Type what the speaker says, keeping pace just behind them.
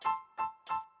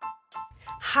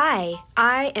Hi,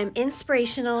 I am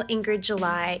Inspirational Ingrid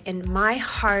July, and my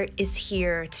heart is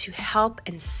here to help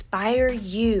inspire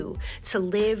you to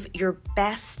live your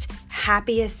best,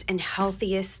 happiest, and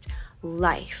healthiest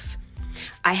life.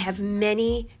 I have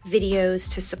many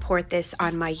videos to support this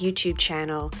on my YouTube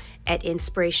channel at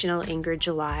Inspirational Ingrid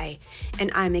July,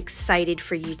 and I'm excited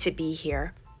for you to be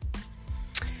here.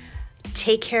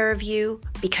 Take care of you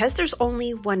because there's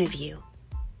only one of you.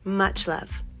 Much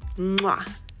love.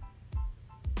 Mwah.